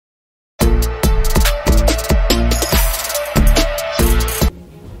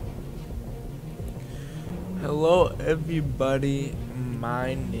everybody,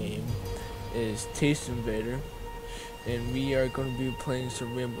 my name is Taste Invader, and we are going to be playing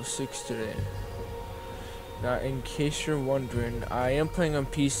some Rainbow Six today. Now, in case you're wondering, I am playing on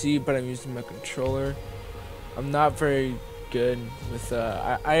PC, but I'm using my controller. I'm not very good with,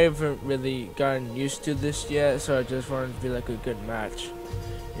 I haven't really gotten used to this yet, so I just wanted to be like a good match,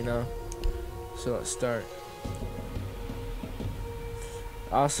 you know? So let's start.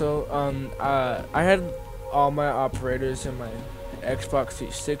 Also, I had all my operators in my Xbox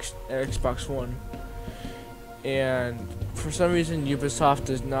 360, Xbox One, and for some reason Ubisoft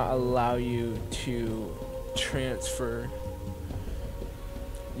does not allow you to transfer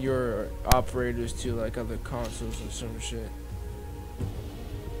your operators to like other consoles or some shit.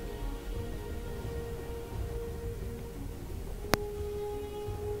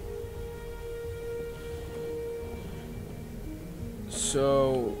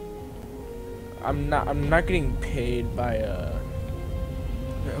 So I'm not getting paid by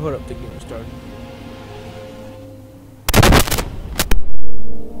hold up, the game started.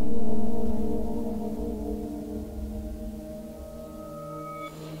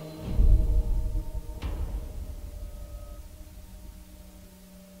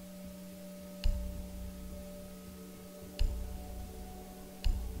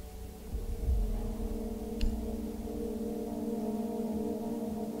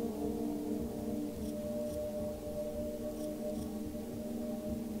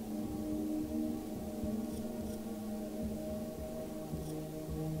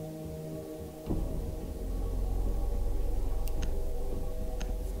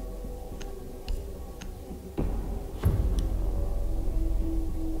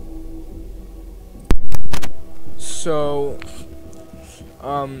 So,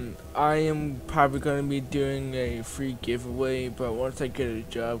 I am probably going to be doing a free giveaway, but once I get a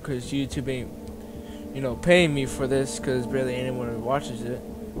job, because YouTube ain't, you know, paying me for this, because barely anyone watches it.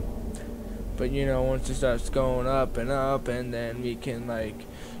 But, you know, once it starts going up, and then we can, like,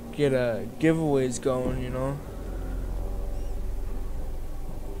 get giveaways going, you know.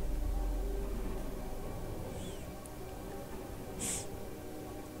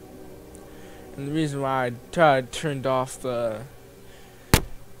 And the reason why I turned off the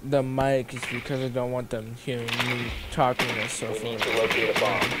mic is because I don't want them hearing me talking and stuff. We need to locate a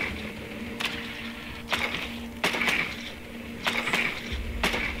bomb.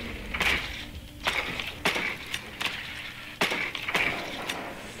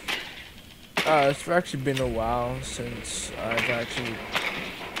 It's actually been a while since I've actually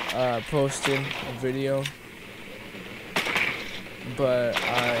posted a video, but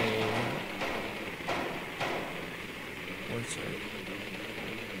one second.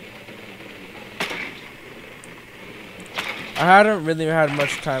 I hadn't really had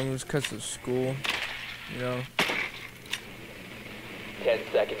much time because of school, you know. 10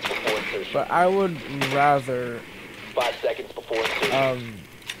 seconds before insertion. But I would rather 5 seconds before insertion.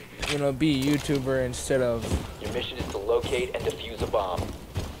 you know, be a YouTuber instead of Your mission is to locate and defuse a bomb.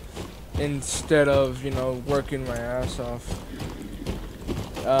 instead of, you know, working my ass off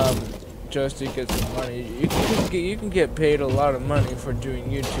just to get some money. You can get paid a lot of money for doing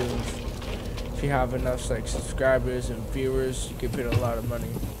YouTube. If you have enough like subscribers and viewers, you get paid a lot of money.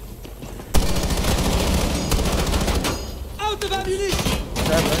 Out of ammunition! Is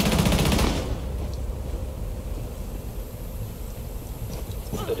that right?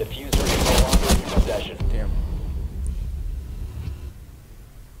 The diffuser is no longer in your possession. Damn.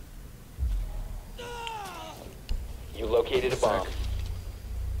 You located a bomb.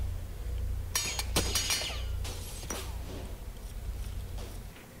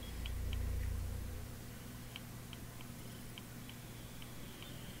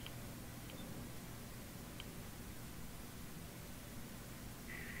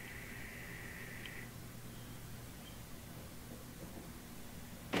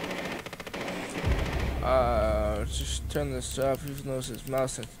 Just turn this off, even though it's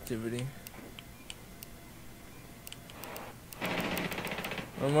mouse sensitivity.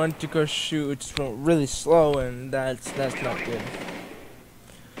 I want to go shoot, it just went really slow, and that's not good.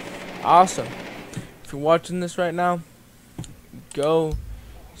 Awesome. If you're watching this right now, go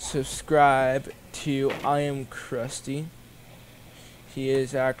subscribe to I Am Krusty. He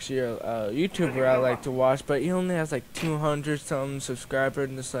is actually a YouTuber I like to watch, but he only has like 200 something subscribers,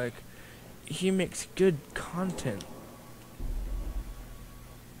 and it's like, he makes good content.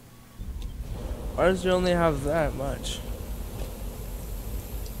 Why does he only have that much?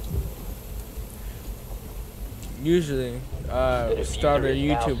 Usually, starter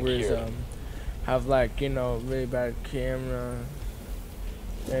YouTubers have like, you know, really bad camera.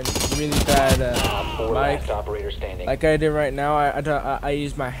 and really bad Op 4 mic, last operator standing. like I did right now. I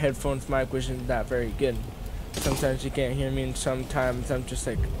use my headphones mic, which isn't that very good. Sometimes you can't hear me, and sometimes I'm just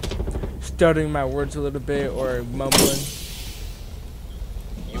like stuttering my words a little bit or mumbling.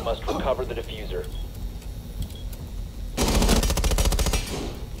 You must recover the diffuser.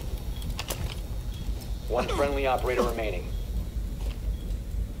 One friendly operator remaining.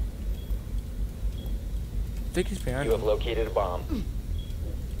 I think he's behind You have me. located a bomb.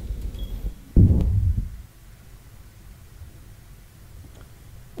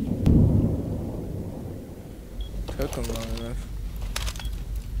 Took him long enough.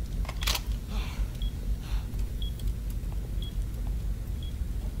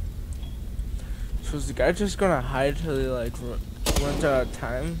 So is the guy just gonna hide till he like runs out of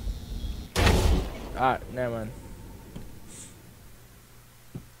time? Ah, never mind.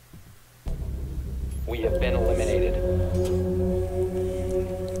 We have been eliminated.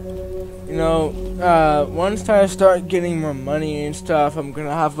 You know, once I start getting more money and stuff, I'm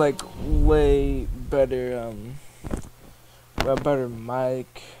gonna have like way better, a better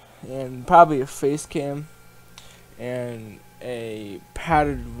mic, and probably a face cam, and a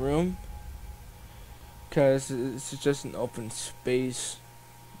padded room, cause it's just an open space,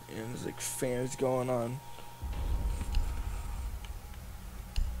 and there's like fans going on.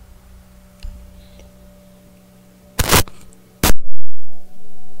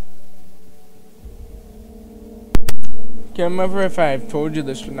 Can't remember if I've told you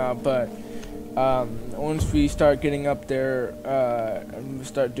this or not, but once we start getting up there, I'm gonna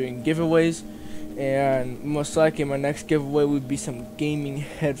start doing giveaways, and most likely my next giveaway would be some gaming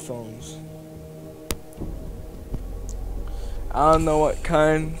headphones. I don't know what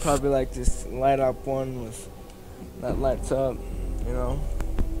kind, probably like this light up one with that lights up, you know.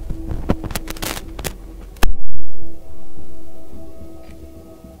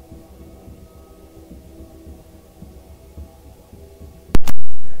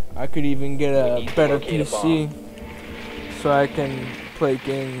 I could even get a better PC so I can play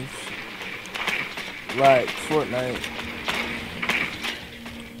games like Fortnite.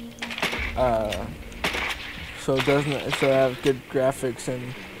 So it doesn't, so I have good graphics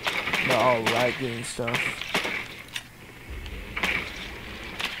and not all laggy and stuff.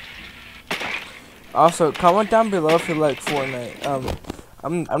 Also, comment down below if you like Fortnite.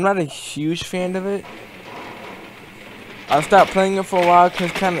 I'm not a huge fan of it. I stopped playing it for a while because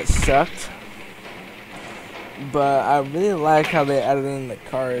it kind of sucked. But I really like how they added in the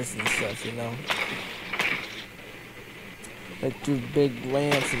cars and stuff, you know. Like do big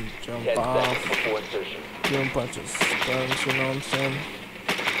lamps and jump 10 off. seconds before insertion. Do a bunch of stunts, you know what I'm saying?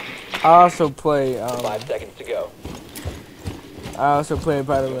 I also play, 5 seconds to go. I also play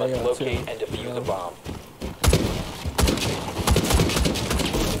Battle You must Royale too. locate and defuse You know? a bomb.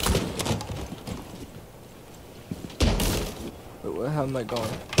 Wait, where the hell am I going?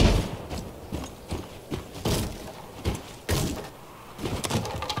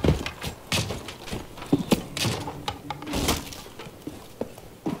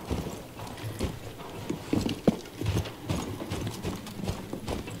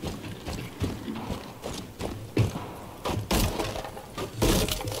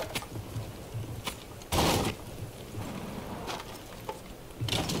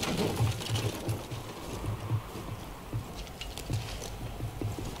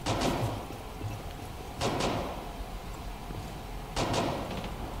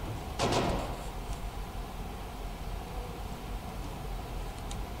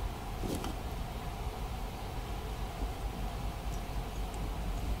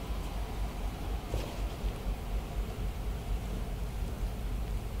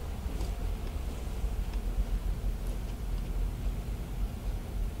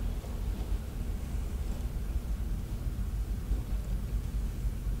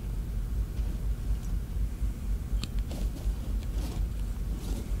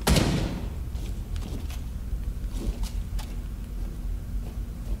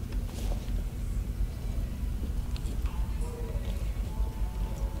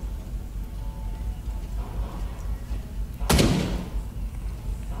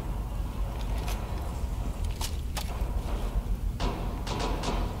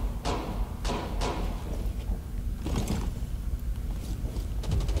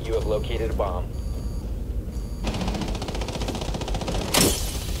 You have located a bomb.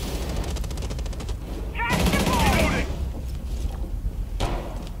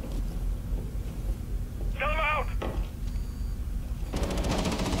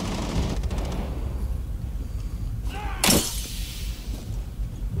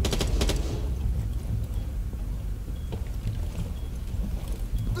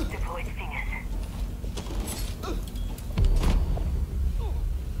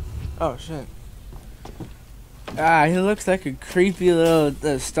 Oh shit. Ah, he looks like a creepy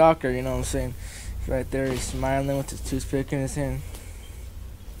little stalker, you know what I'm saying? Right there, he's smiling with his toothpick in his hand.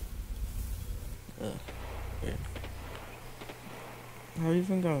 Weird. How are you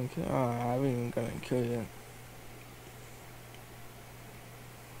even gonna kill? Oh, I haven't even gonna kill yet.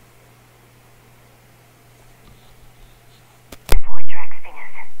 Deploy track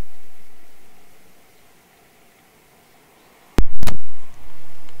stingers.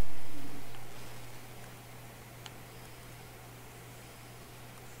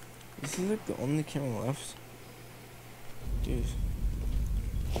 Is he like the only camera left? Jeez.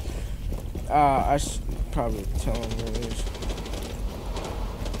 I should probably tell him where it is.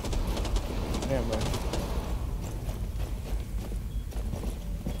 Never mind.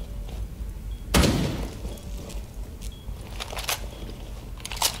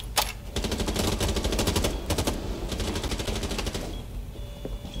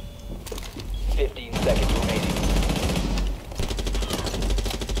 Seconds remaining.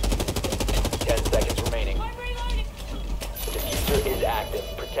 10 seconds remaining. The diffuser is active,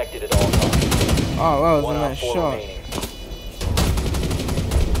 protected at all costs. Oh, that was One a on nice 4 shot. remaining.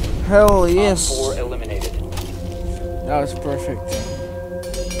 Hell yes. Op 4 eliminated. That was perfect.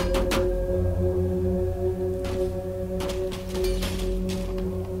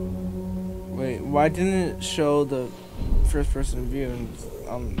 Wait, why didn't it show the first person view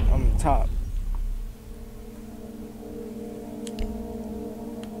on the top?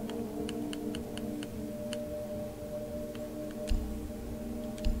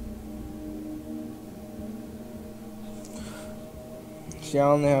 See, I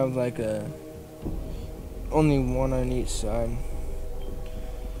only have like only one on each side.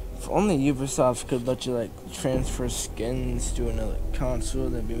 If only Ubisoft could let you like transfer skins to another console,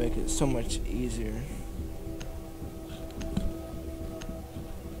 that'd be make it so much easier.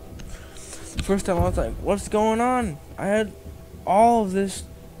 First time I was like, what's going on? I had all of these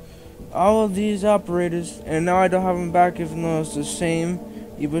operators, and now I don't have them back even though it's the same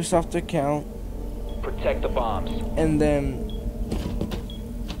Ubisoft account. Protect the bombs. And then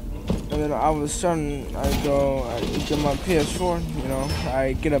all of a sudden I get my PS4, you know,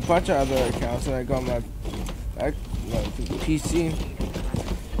 I get a bunch of other accounts and I go on my PC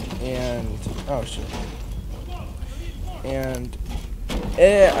and oh shit. And I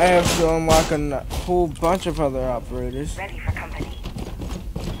have to unlock a whole bunch of other operators. Ready for company.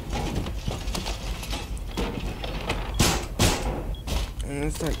 And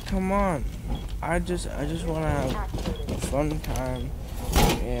it's like, come on. I just want to have a fun time.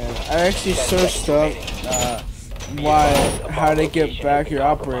 And I actually searched up how to get back your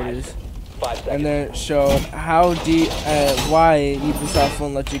operators, and then it showed why Ubisoft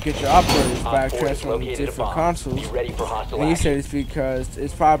won't let you get your operators back transferred from different consoles. And he said it's because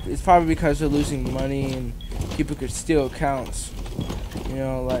it's probably because they're losing money and people could steal accounts, you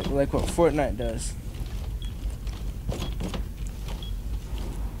know, like what Fortnite does.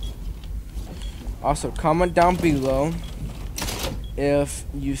 Also, comment down below if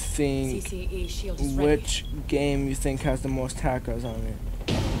you think which game you think has the most hackers on it.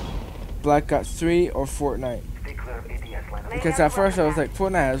 Black Ops 3 or Fortnite. Because at first I was like,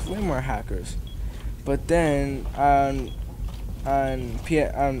 Fortnite has way more hackers. But then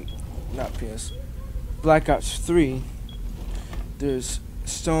Black Ops 3, there's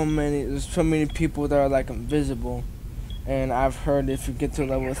so many people that are like invisible. And I've heard if you get to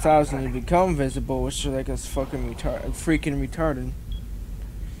level 1000 you become visible, which is like it's freaking retarded.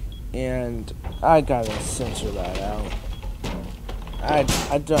 And I gotta censor that out. I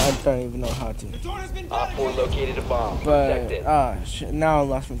don't even know how to. Op 4 located a bomb. But shit, now I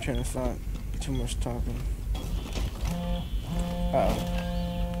lost my train of thought. Too much talking. I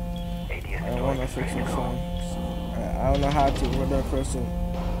wanna fix my phone. I don't know how to. Where do I press it?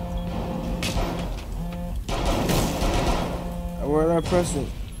 Where do I press it?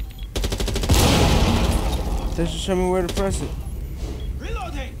 They should show me where to press it.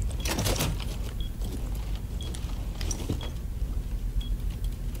 Reloading.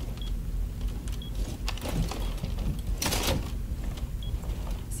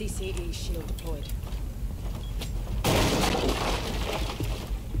 CCE shield deployed.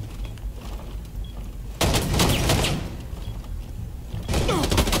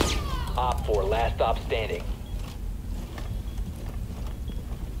 Op 4, last stop standing.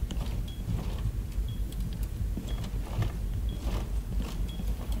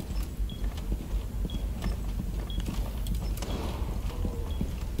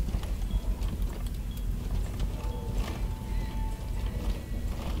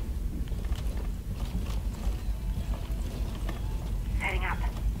 Heading up.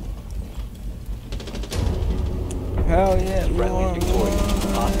 Hell yeah. Friendly victorious.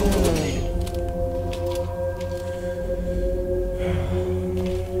 Hostiles eliminated.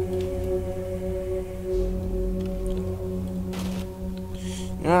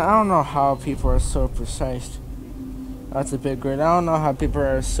 You know, I don't know how people are so precise. That's a big word. I don't know how people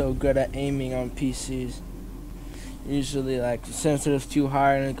are so good at aiming on PCs. Usually, like, the sensitive's too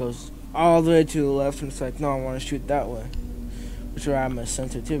high and it goes all the way to the left, and it's like, no, I want to shoot that way. Which is why my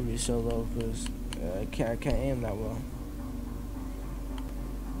sensitivity so low, because I can't aim that well.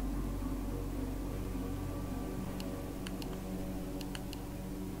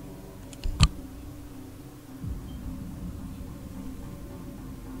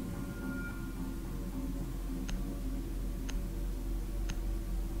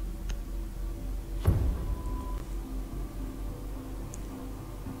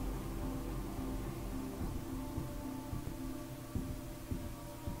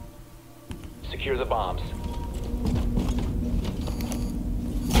 Secure the bombs.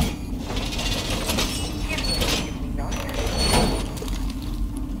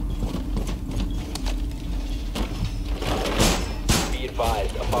 Be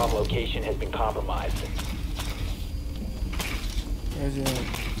advised, a bomb location has been compromised. There's a,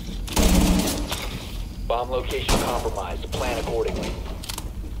 Bomb location compromised. Plan accordingly.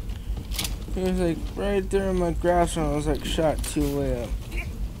 it was like right there in my grasp, and I was like shot too way up.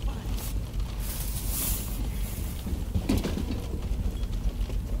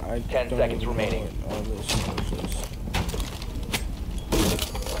 I 10 don't seconds even know remaining. what all this shit is.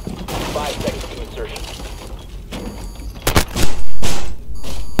 5 seconds to insertion.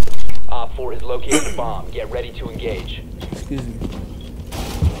 Op 4 has located the bomb. Get ready to engage. Excuse me.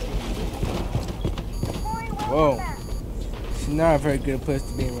 Whoa. It's not a very good place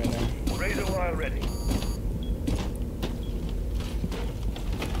to be in right now. Razor wire ready.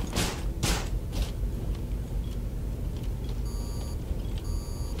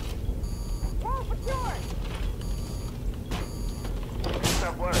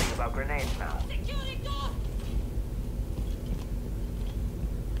 Stop worrying about grenades now.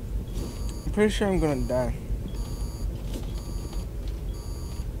 I'm pretty sure I'm gonna die.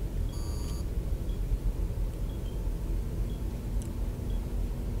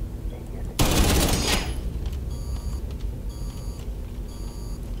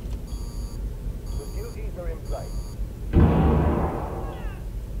 The duties are in place.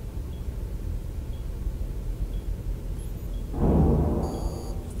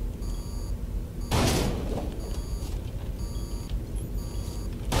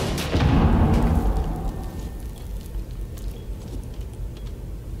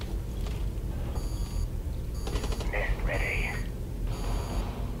 Nest ready.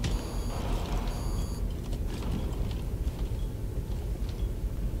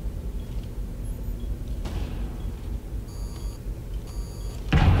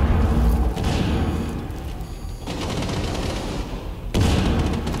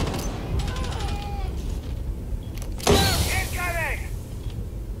 Incoming!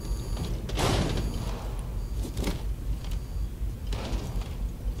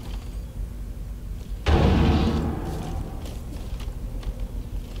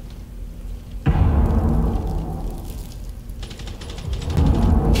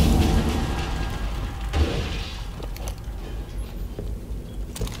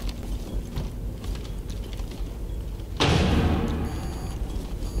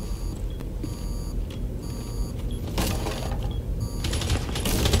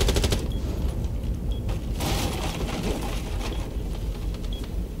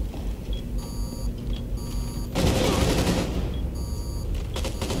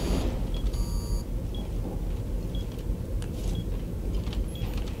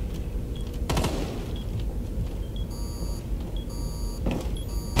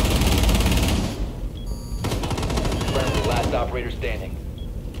 Friendly, last operator standing.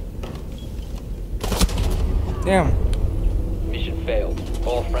 Damn. Mission failed.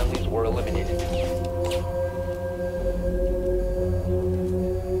 All friendlies were eliminated.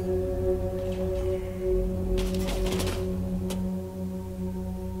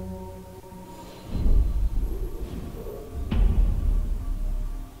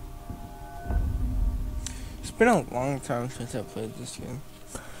 It's been a long time since I played this game.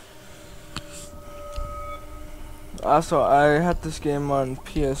 Also, I have this game on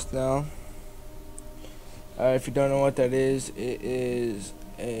PS Now. If you don't know what that is, it is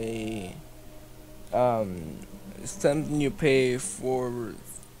a something you pay for.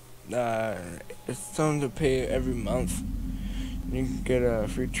 It's something to pay every month. You can get a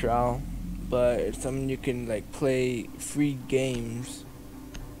free trial, but it's something you can like play free games.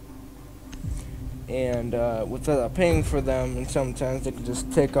 and without paying for them, and sometimes they could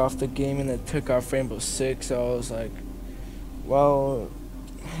just take off the game, and they took off Rainbow Six. So I was like, well,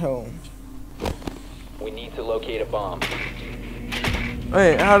 hell. We need to locate a bomb.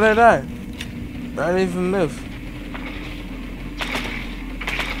 Wait, how did I die? I didn't even move.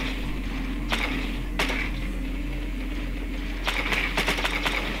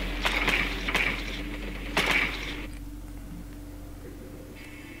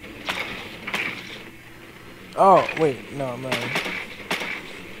 Oh, wait, no, man.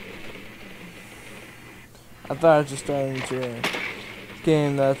 I thought I just started into a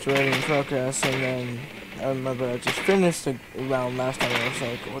game that's ready in progress, and then I remember I just finished the round last time, and I was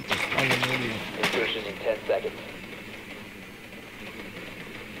like, what the fuck, I'm an idiot. Insertion in 10 seconds.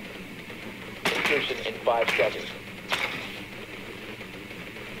 Insertion in 5 seconds.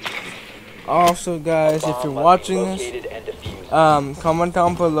 Also, guys, if Bomb you're must be watching this, located and defused. comment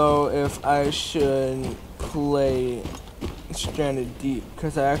down below if I should play Stranded Deep,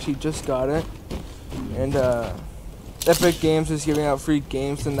 because I actually just got it, and Epic Games is giving out free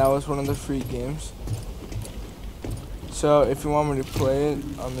games, and that was one of the free games. So if you want me to play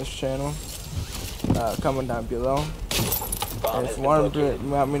it on this channel, comment down below. Bomb And has if you been want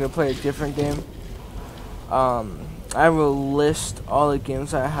located. me to play a different game, I will list all the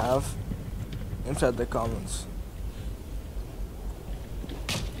games I have inside the comments.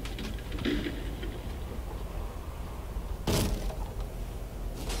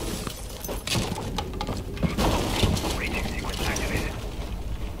 Breaching sequence activated.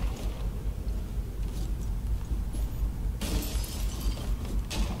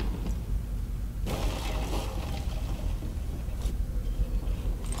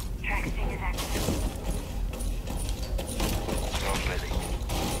 Track sting is active. Drone ready.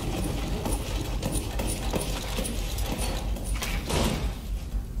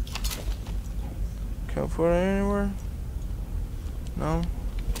 Can I put it anywhere? No?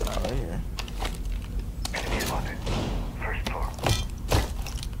 Oh, right here. Enemy spotted. First floor.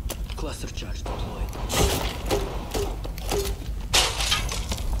 Cluster charge deployed.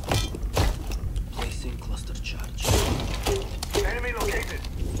 Placing cluster charge. Enemy located.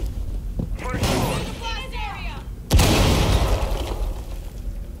 First floor.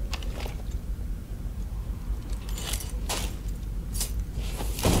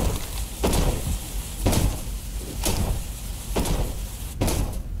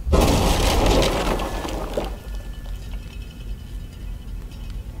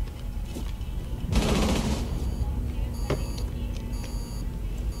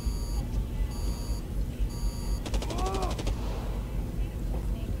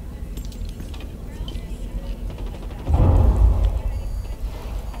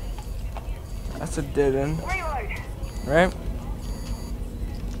 That's a dead end, Reload. right?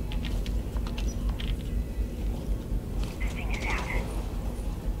 Sting is out.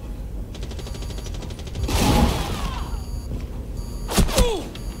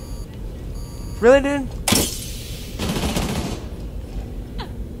 Really, dude?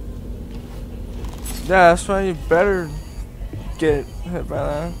 Yeah, that's why you better get hit by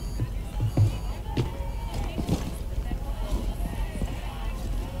that.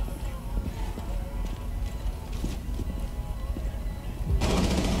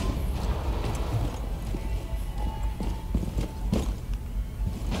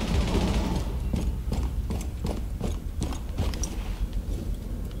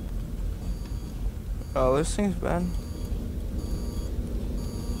 Oh, this thing's bad.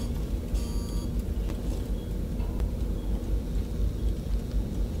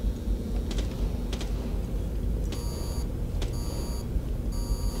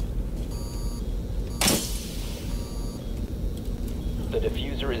 The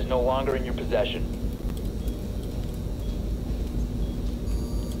diffuser is no longer in your possession.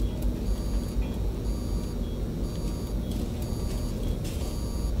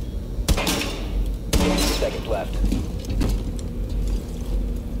 Seconds left.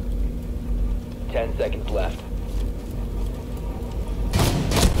 10 seconds left.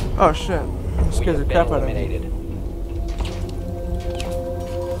 Oh shit. This We scares the have been crap out of me. eliminated.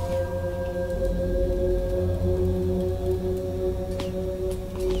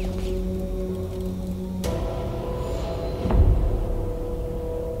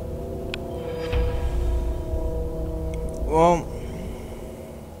 Well,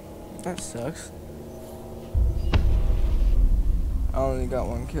 that sucks. I only got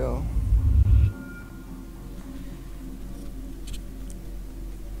one kill.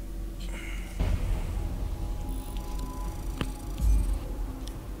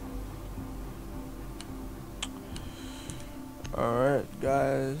 Alright,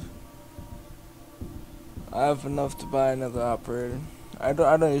 guys. I have enough to buy another operator. I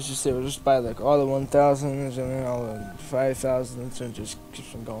don't usually say we'll just buy like all the 1000s and then all the 5000s and just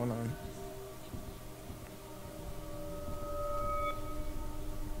keeps on going on.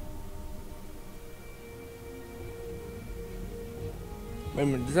 Wait a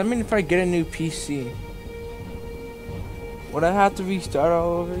minute, does that mean if I get a new PC, would I have to restart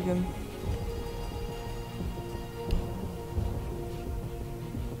all over again?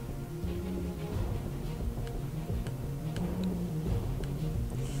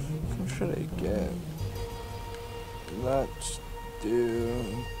 What should I get? Let's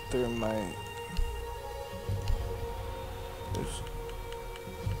do thermite. There's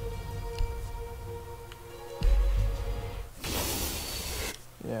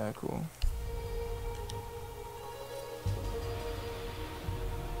yeah, cool.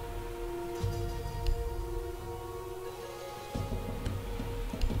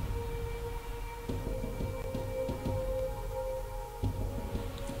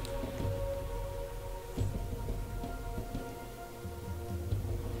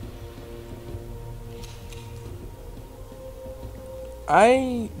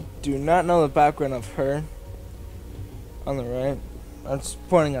 I do not know the background of her on the right. That's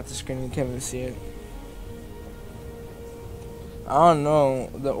pointing at the screen, you can't even see it. I don't know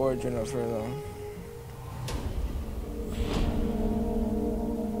the origin of her though.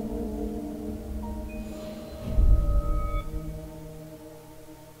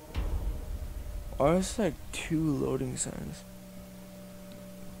 Oh, it's like 2 loading signs.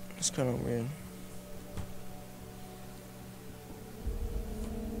 It's kind of weird.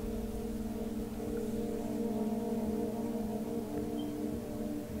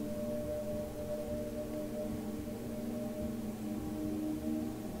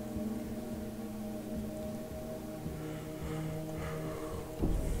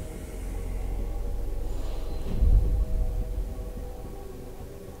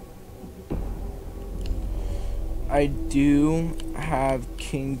 I do have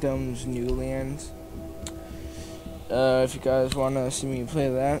Kingdom's New Lands. If you guys want to see me play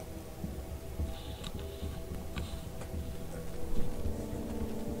that.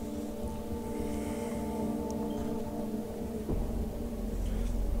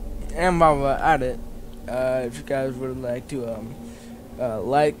 And while we're at it, if you guys would like to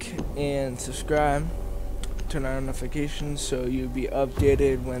like and subscribe, turn on notifications so you'll be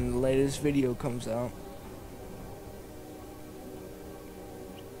updated when the latest video comes out.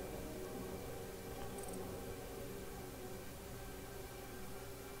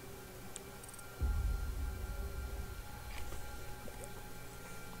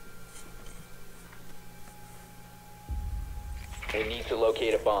 We need to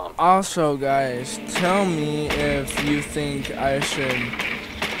locate a bomb. Also, guys, tell me if you think I should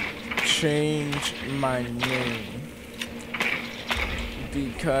change my name,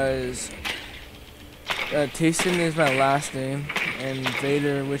 because Tayson is my last name, and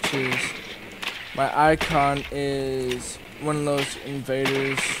Vader, which is my icon, is one of those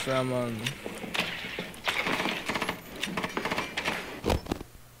invaders from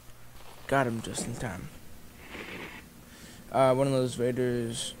got him just in time. One of those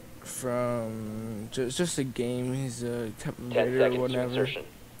Vaders from just a game. He's a type of 10 Vader or seconds to whatever. insertion.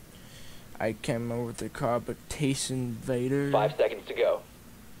 I can't remember what they're called, but Tayson Vader. 5 seconds to go.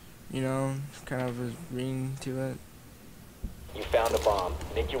 You know, kind of a ring to it. You found a bomb.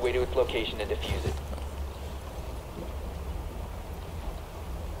 Make your way to its location and defuse it.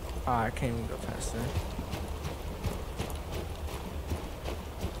 Ah, I can't even go past there.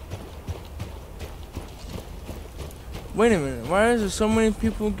 Wait a minute, why is there so many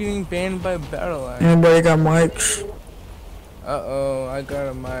people getting banned by Battle Axe? Anybody got mics? Uh-oh, I got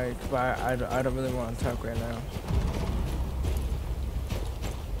a mic, but I don't really want to talk right now.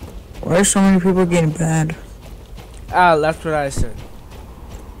 Why are so many people getting banned? Ah, that's what I said.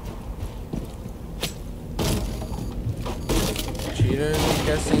 Cheaters, I'm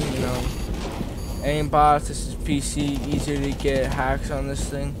guessing, you know. Aimbots, this is PC, easier to get hacks on this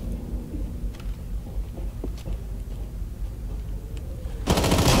thing.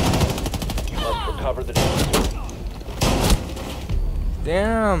 Recover the diffuser.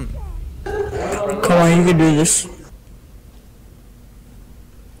 Damn! Come on, you can do this.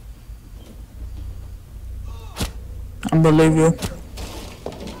 I believe you.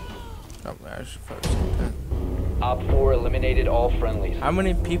 Oh, I should probably say that. Op 4 eliminated all friendlies. How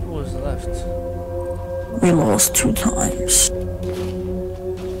many people is left? We lost 2 times.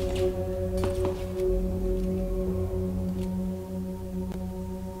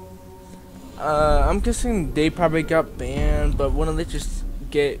 I'm guessing they probably got banned, but wouldn't they just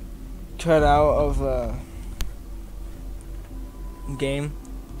get cut out of game.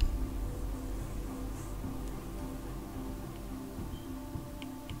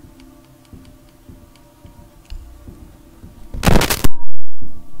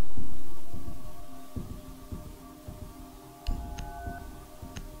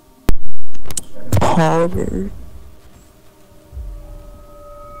 Harvard.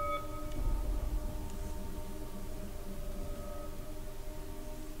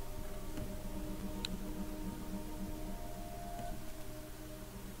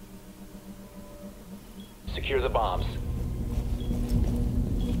 Secure the bombs.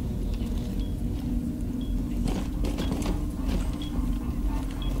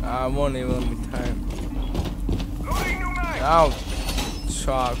 I won't even let me time. Loading new mag. I'll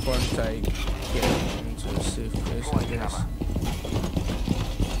talk once I get into a safe place, I guess.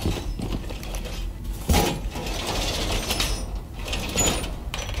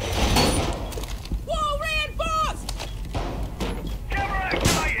 Camera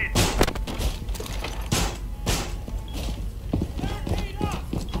activated.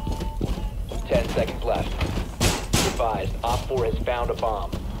 10 seconds left. Be advised, Op 4 has found a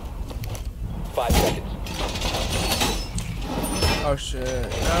bomb. 5 seconds. Oh shit.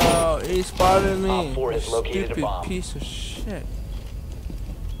 No, he spotted me. Op 4 has located a Stupid bomb. piece of shit.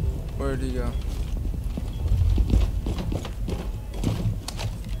 Where'd he go?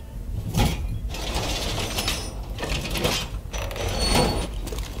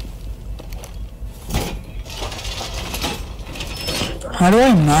 How do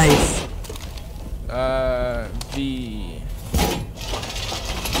I knife? V.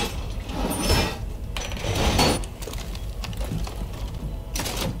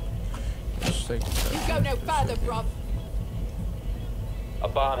 Just like that. Go no further, bruv. A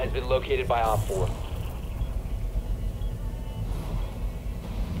bomb has been located by Op 4.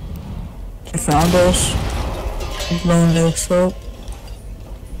 I found us. Blowing this up.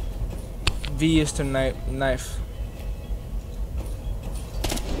 V is to knife.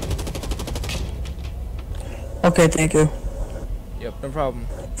 Okay, thank you. Yep, no problem.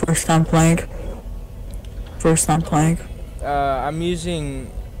 First time playing. First time playing. I'm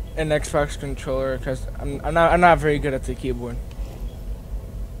using an Xbox controller because I'm not very good at the keyboard.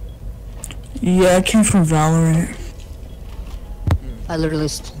 Yeah, I came from Valorant. I literally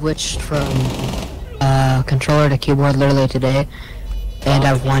switched from controller to keyboard literally today, and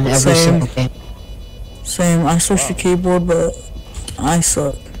I've won every Same. single game. Same, I switched to keyboard, but I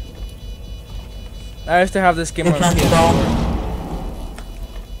suck. I used to have this game on It's not PS4. wrong.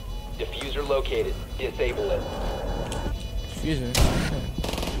 Diffuser located. Disable it. Excuse me.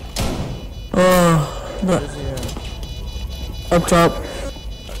 Oh, look, Where's he at? up top.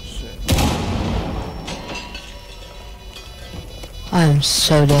 Oh shit. I am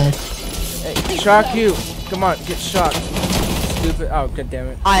so dead. Hey, shock you! Come on, get shocked. Stupid. Oh, god damn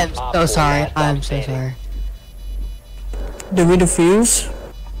it. I am so sorry. I am so sorry. Did we defuse?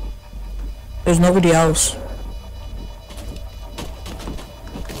 There's nobody else.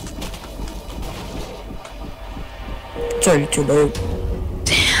 It's already too late.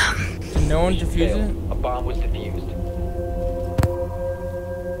 Did no one defuse it? A bomb was defused.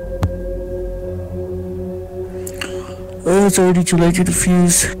 Oh, it's already too late to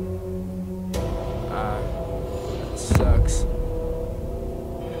defuse. That sucks.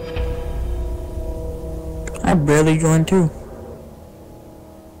 I barely joined too.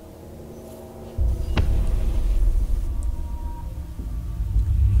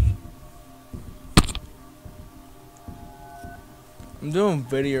 I'm doing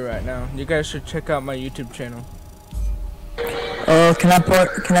video right now. You guys should check out my YouTube channel. Can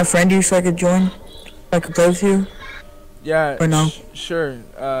I friend you so I could join? So I could play with you? Yeah, Or no? Sure.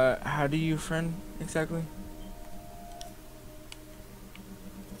 How do you friend exactly?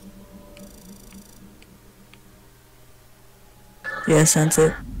 Yeah, sent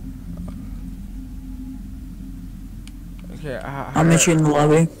it. Okay, I'll meet you in the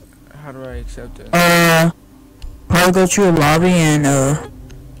lobby. how do I accept it? Probably go to your lobby and Alright.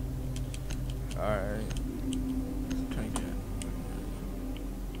 Trying to get.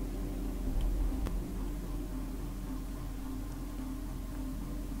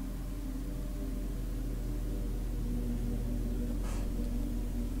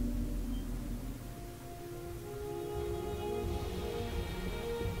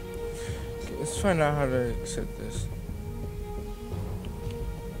 Okay, let's find out how to accept this.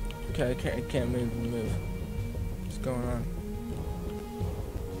 Okay, I can't move. What's going on?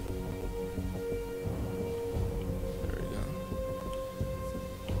 There we go.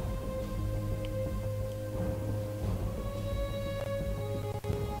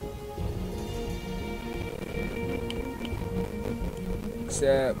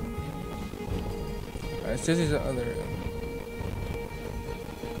 Except, it says there's other.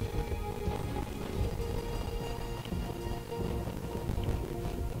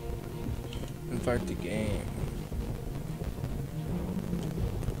 Invite the game.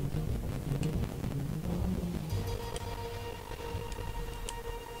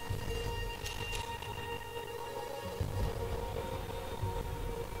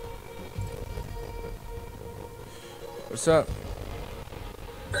 What's up?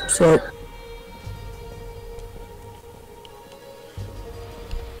 So,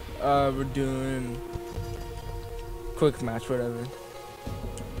 We're doing quick match, whatever.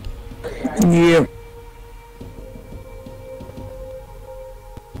 yeah.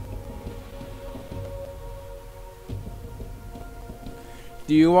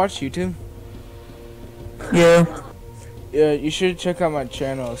 Do you watch YouTube? Yeah. Yeah, you should check out my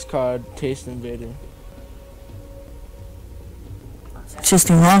channel. It's called Taste Invader.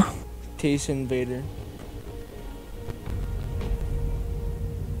 System, huh? Taste Invader.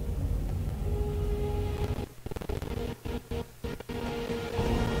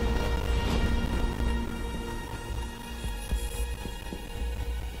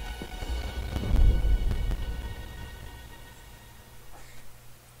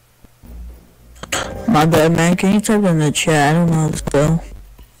 My bad, man. Can you type in the chat? I don't know how to spell.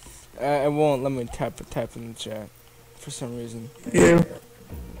 It won't let me type in the chat for some reason. Yeah.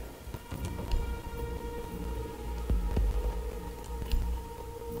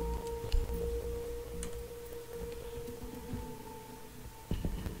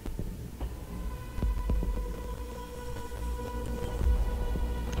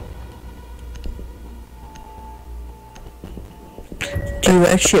 Do you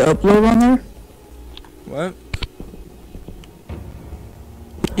actually upload on there? What?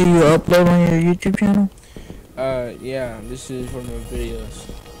 Do you upload on your YouTube channel? Yeah, this is for my videos.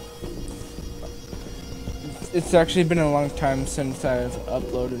 It's actually been a long time since I've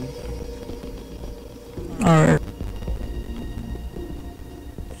uploaded. Alright.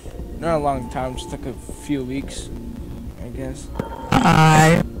 Not a long time, just like a few weeks, I guess.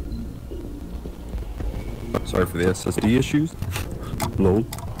 I. Sorry for the SSD issues. Lol.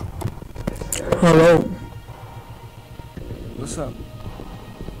 Hello. What's up?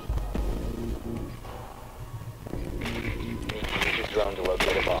 Need to use your drone to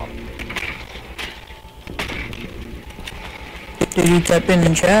locate a bomb. Did you type in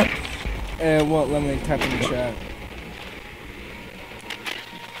the chat? It won't let me type in the chat.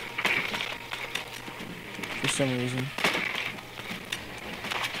 For some reason.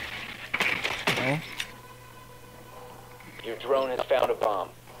 No? Your drone has found a bomb.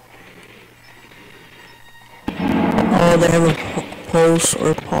 Oh, they have a pulse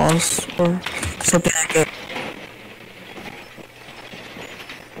or pause or something like that.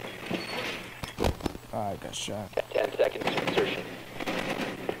 Ah, I got shot. 10 seconds to insertion.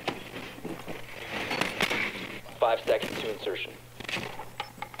 5 seconds to insertion.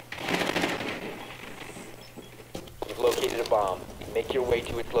 You've located a bomb. Make your way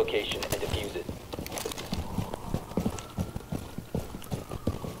to its location and defuse it.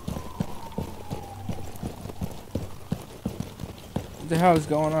 What the hell is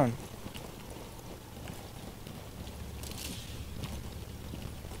going on?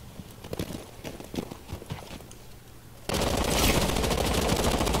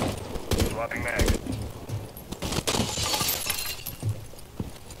 Swapping mag.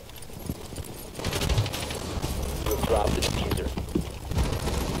 You have dropped the diffuser.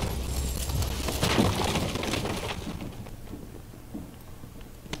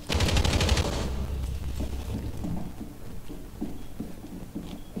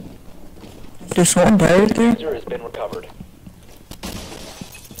 There's one right The there. diffuser has been recovered.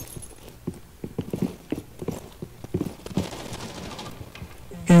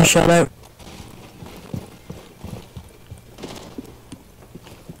 Getting shot out.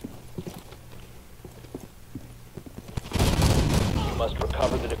 You must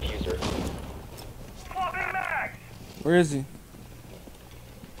recover the diffuser. Swapping mag. Where is he?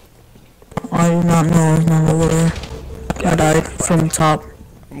 I do not know. He's not over there. I died from the top.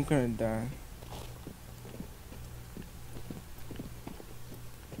 I'm gonna die.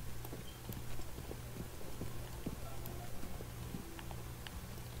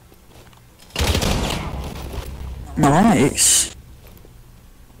 Nice.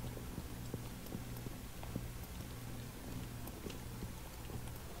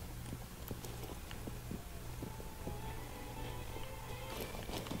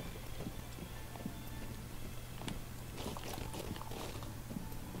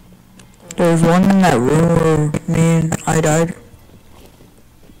 There was one in that room where me and I died.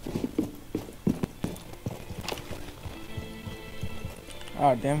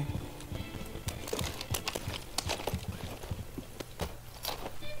 Ah, damn.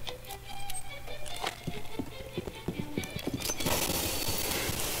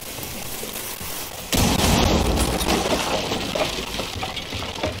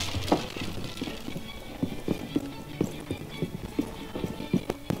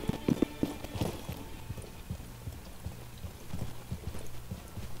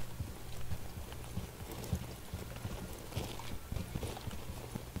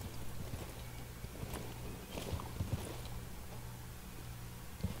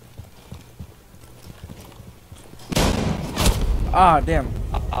 Ah, damn.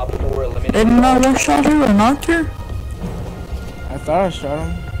 Op 4 eliminated. Didn't I one shot her or knocked her? I thought I shot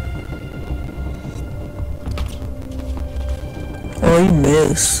him. Oh, you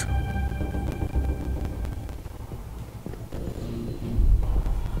missed.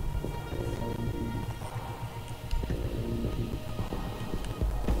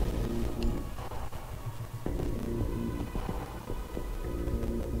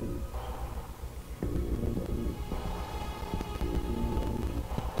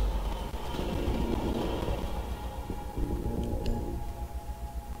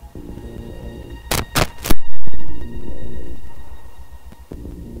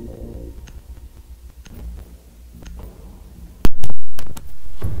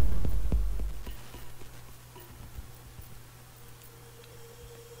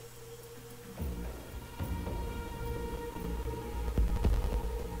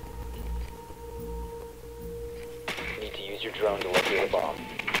 Need to use your drone to locate a bomb.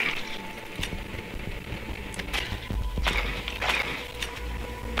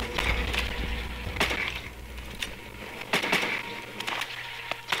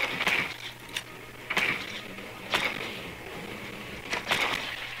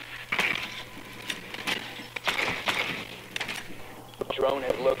 Drone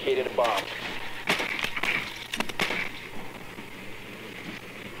has located a bomb.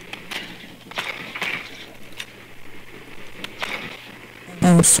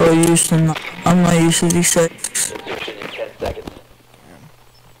 I'm so used to I'm not used to these settings. Insertion in 10 seconds.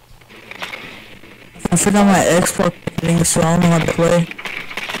 I forgot my Xbox settings, so I don't know how to play.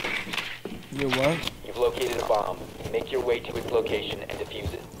 You what? You've located a bomb. Make your way to its location and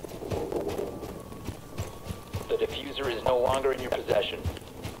defuse it. The diffuser is no longer in your possession.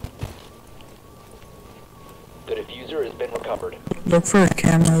 The diffuser has been recovered. Look for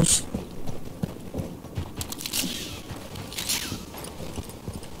cameras.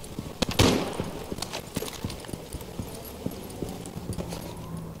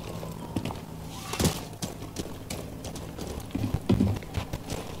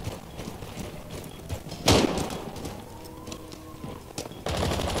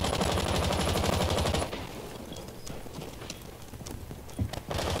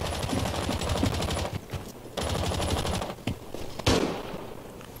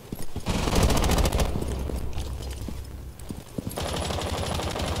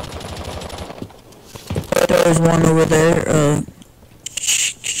 There's one over there,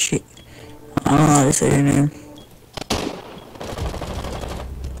 shit. I don't know how to say your name.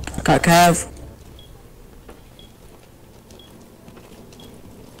 Got Cav.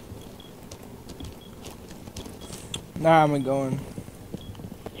 Nah, I'm going.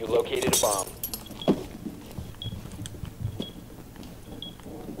 You located a bomb.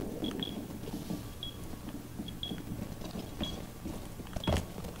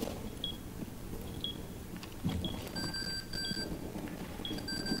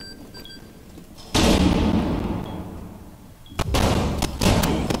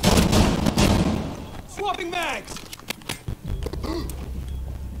 Swapping mags!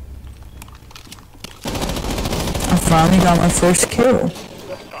 I finally got my first kill.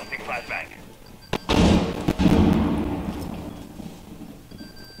 Tossing flashbang.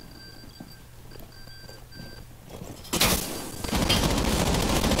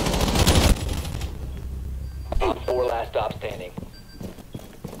 Op 4 last stop standing.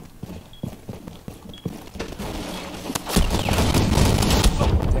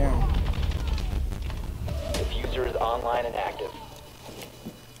 Damn. Diffuser is online and active.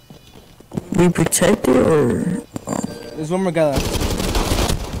 We protected or There's one more guy left.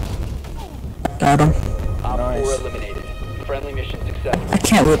 got him? Op 4 Nice. eliminated. Friendly mission successful. I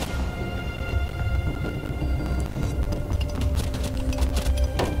can't whip.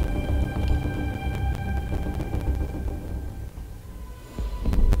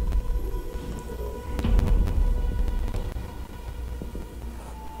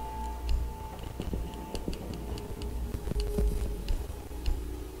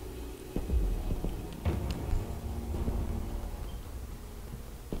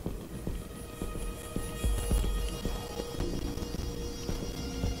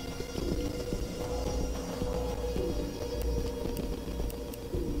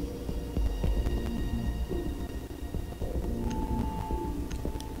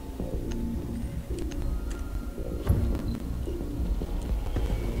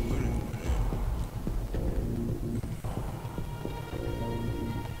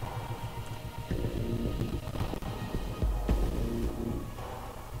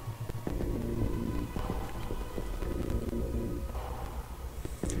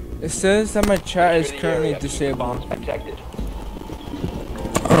 It says that my chat is Secure the currently area. Keep the disabled. bombs protected.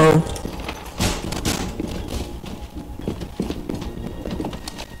 Oh.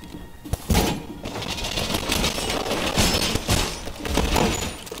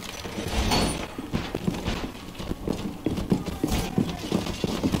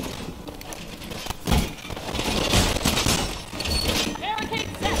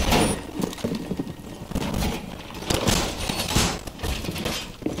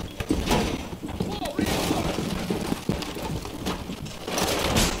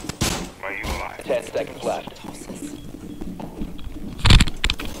 Are you alive? 10 seconds left.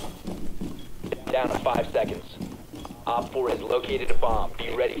 Down to 5 seconds. Op 4 has located a bomb.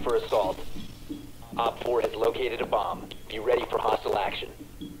 Be ready for assault. Op 4 has located a bomb. Be ready for hostile action.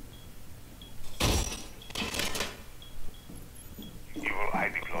 Evil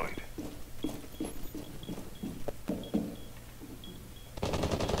eye deployed.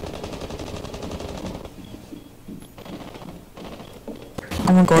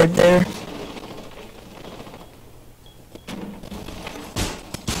 I'm gonna guard there.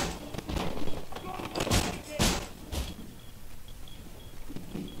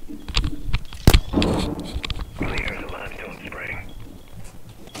 Clear the limestone spring.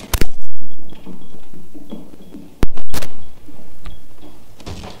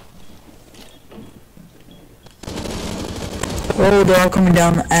 Oh, they're all coming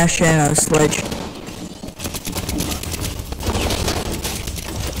down Ash and Sledge.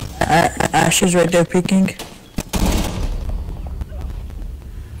 Ash is right there peeking.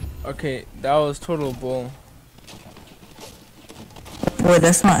 Okay, that was total bull. Wait,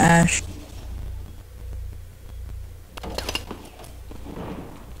 that's not Ash.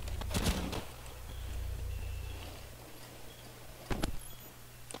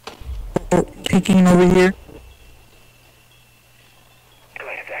 Oh, peeking over here.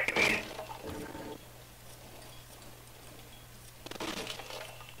 Device activated.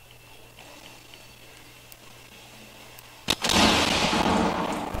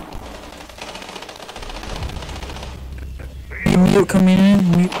 Mute coming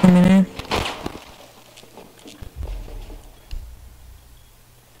in. Mute coming in.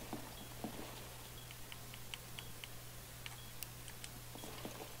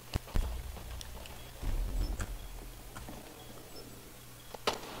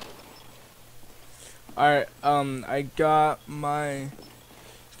 Alright, I got my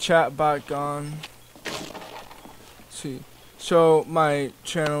chat back on. Let's see. So my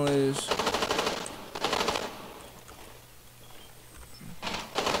channel is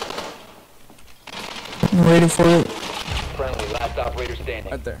I'm waiting for it. Friendly, last operator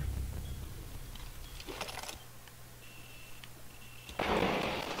standing. right there.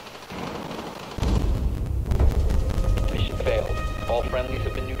 Mission failed. All friendlies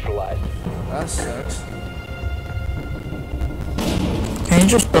have been neutralized. That sucks. Can you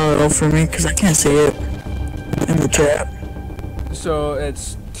just spell it out for me? Cause I can't see it in the chat. So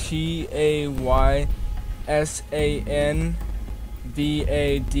it's TAYSANVADER.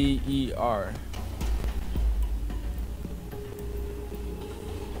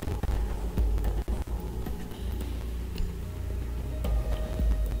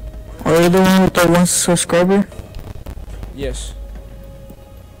 Are you the one with the 1 subscriber? Yes.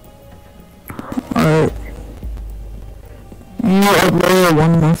 Alright. You uploaded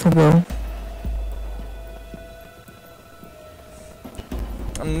 1 month ago.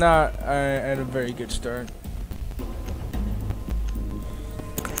 I'm not at a very good start.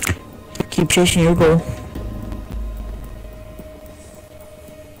 Keep chasing your goal.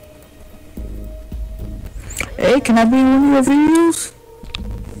 Hey, can I be in one of your videos?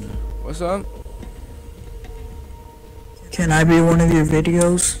 What's up? Can I be in one of your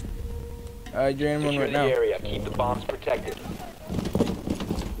videos? You're in one Secure right the now. area. Keep the bombs protected.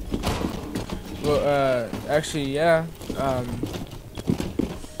 Well, actually, yeah.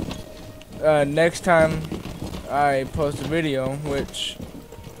 Next time I post a video,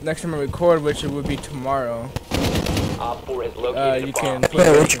 next time I record, which it would be tomorrow, Op 4 has located you a can bomb. put Yeah, Be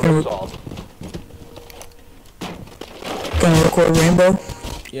what ready you for can- assault. Gonna record Rainbow?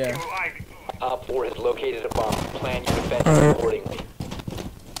 yeah. Evil eye deployed. Op 4 has located a bomb. Plan your defense accordingly.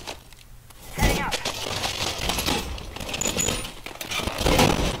 Setting up.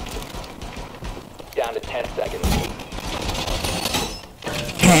 Down to 10 seconds.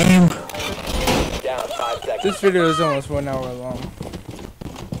 Game. Down 5 seconds. This video is almost 1 hour long.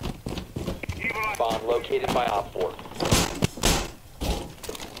 Evil eye. Bomb located by Op 4.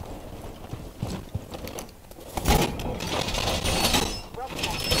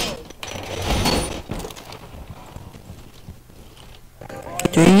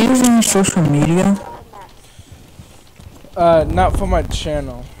 Do you use social media? Not for my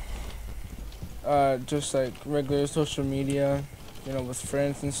channel. Just like regular social media, you know, with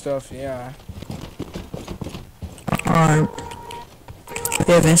friends and stuff, yeah. Alright.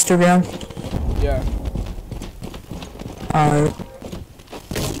 You have Instagram? Yeah. Alright.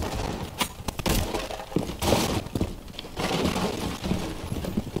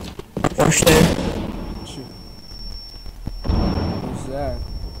 Watch there. Shoot. Who's that?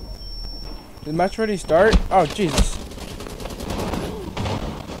 Did the match already start? Oh, Jesus.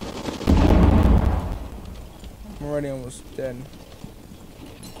 I'm already almost dead.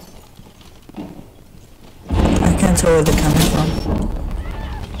 I can't tell where they're coming from.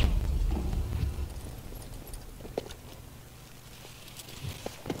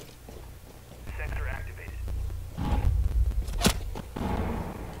 Sensor activated.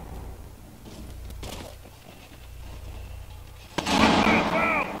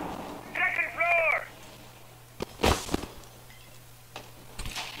 Boom! Second floor!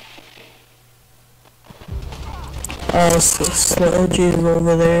 Oh, Sludge is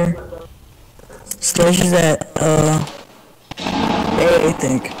over there. Sludge is at, A, I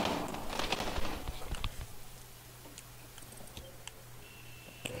think.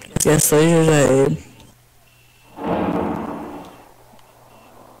 Yeah, Sludge is at A.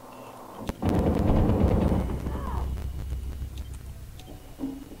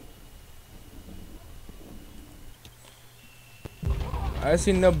 I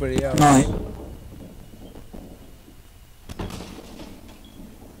see nobody else. No.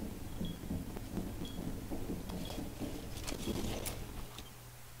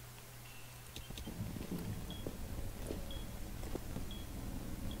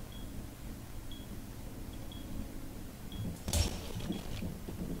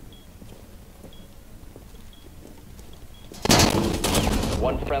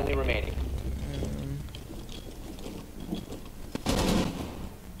 One friendly remaining.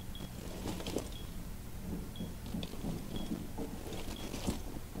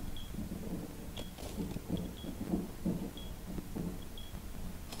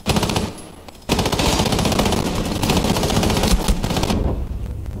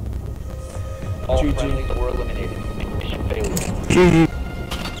 All GG. friendlies were eliminated. Mission failure. GG.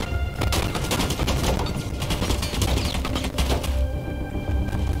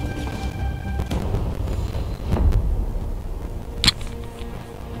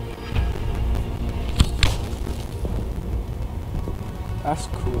 That's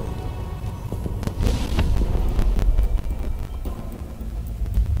cool.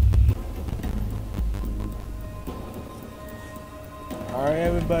 Alright,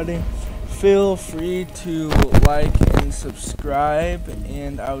 everybody. Feel free to like and subscribe,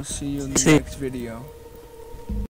 and I'll see you in the next video.